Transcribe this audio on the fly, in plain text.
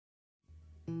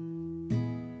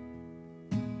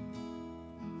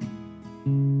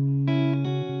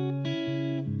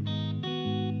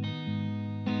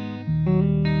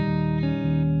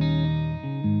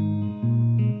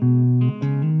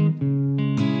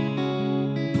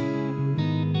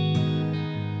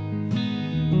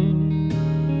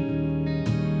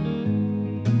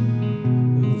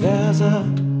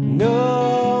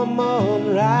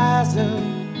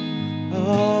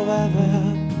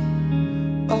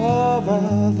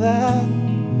Over there,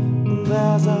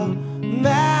 there's a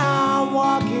man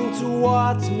walking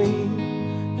towards me.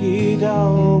 He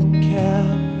don't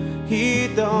care, he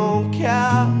don't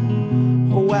care.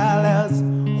 Well, as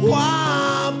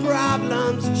one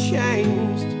problem's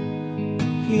changed,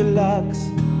 he looks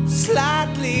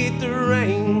slightly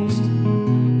deranged.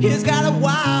 He's got a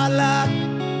wild look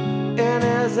in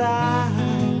his eye.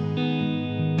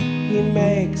 He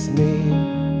makes me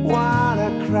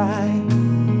wanna cry.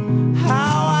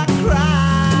 How I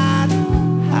cried,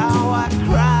 how I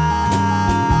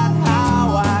cried, how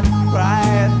I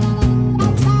cried.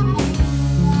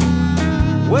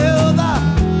 Well, the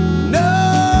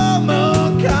new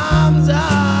moon comes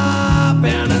up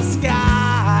in the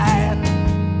sky.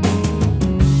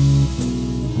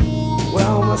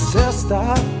 Well, my sister,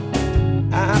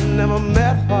 I never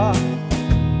met her,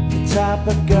 the type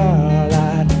of girl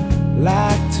I'd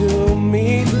like to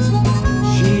meet.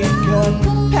 She could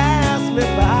pass me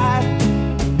by,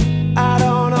 I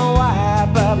don't know why,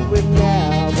 but we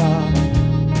never,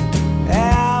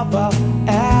 ever,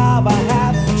 ever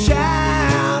had the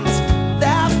chance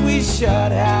that we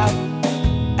should have.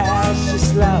 As she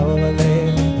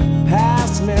slowly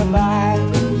passed me by,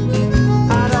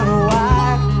 I don't know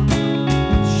why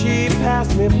she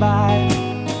passed me by,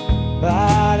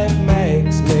 but it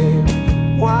makes me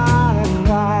wanna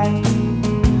cry.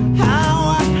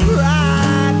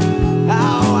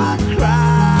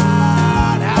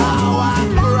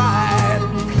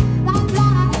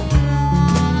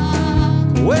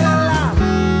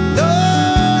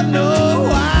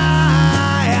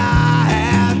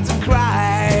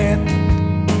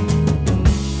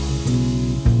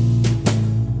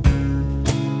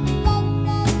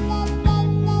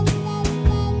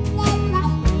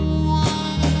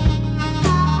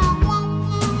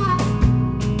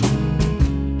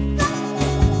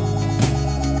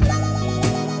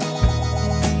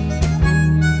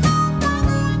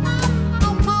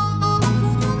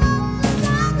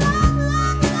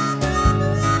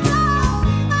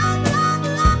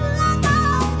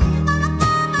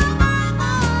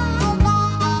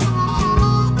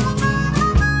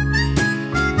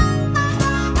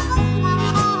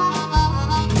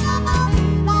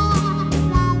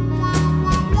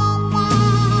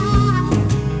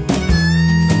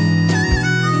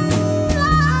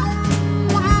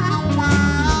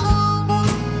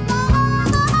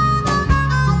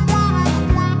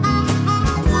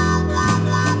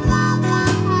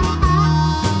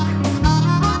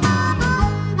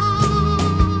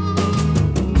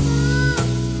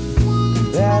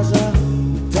 There's a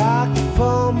dark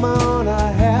full moon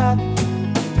ahead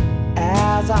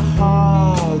as I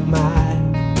hold my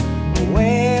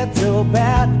way to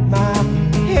bed. My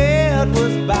head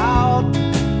was bowed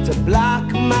to block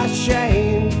my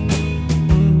shame.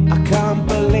 I can't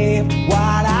believe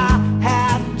what I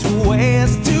had to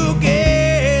waste to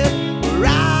get where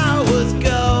I was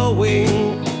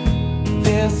going.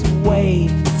 This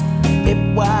weight,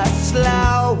 it was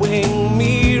slowing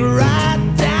me right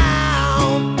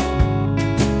down,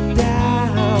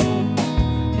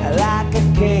 like a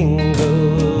king